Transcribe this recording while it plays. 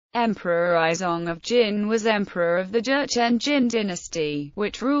Emperor Aizong of Jin was emperor of the Jin dynasty,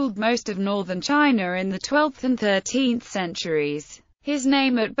 which ruled most of northern China in the 12th and 13th centuries. His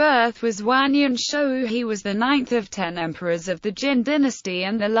name at birth was Wanyan Shou. He was the ninth of 10 emperors of the Jin dynasty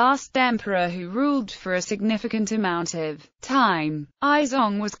and the last emperor who ruled for a significant amount of time.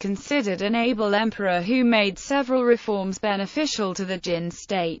 Aizong was considered an able emperor who made several reforms beneficial to the Jin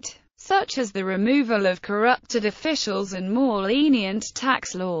state, such as the removal of corrupted officials and more lenient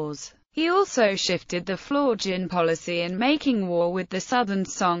tax laws. He also shifted the flawed Jin policy in making war with the southern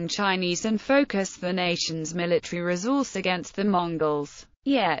Song Chinese and focused the nation's military resource against the Mongols.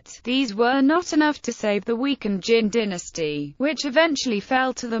 Yet, these were not enough to save the weakened Jin dynasty, which eventually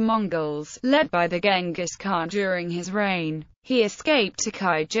fell to the Mongols, led by the Genghis Khan during his reign. He escaped to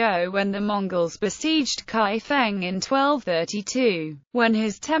Kaizhou when the Mongols besieged Kaifeng in 1232. When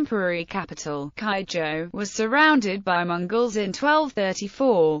his temporary capital, Kaizhou, was surrounded by Mongols in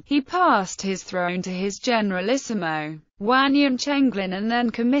 1234, he passed his throne to his generalissimo, Wanyan Chenglin, and then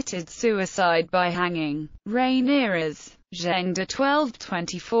committed suicide by hanging. Reign eras: Zhengde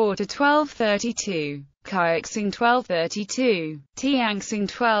 1224–1232, Caixing 1232, Tianxing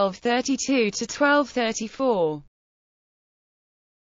 1232–1234.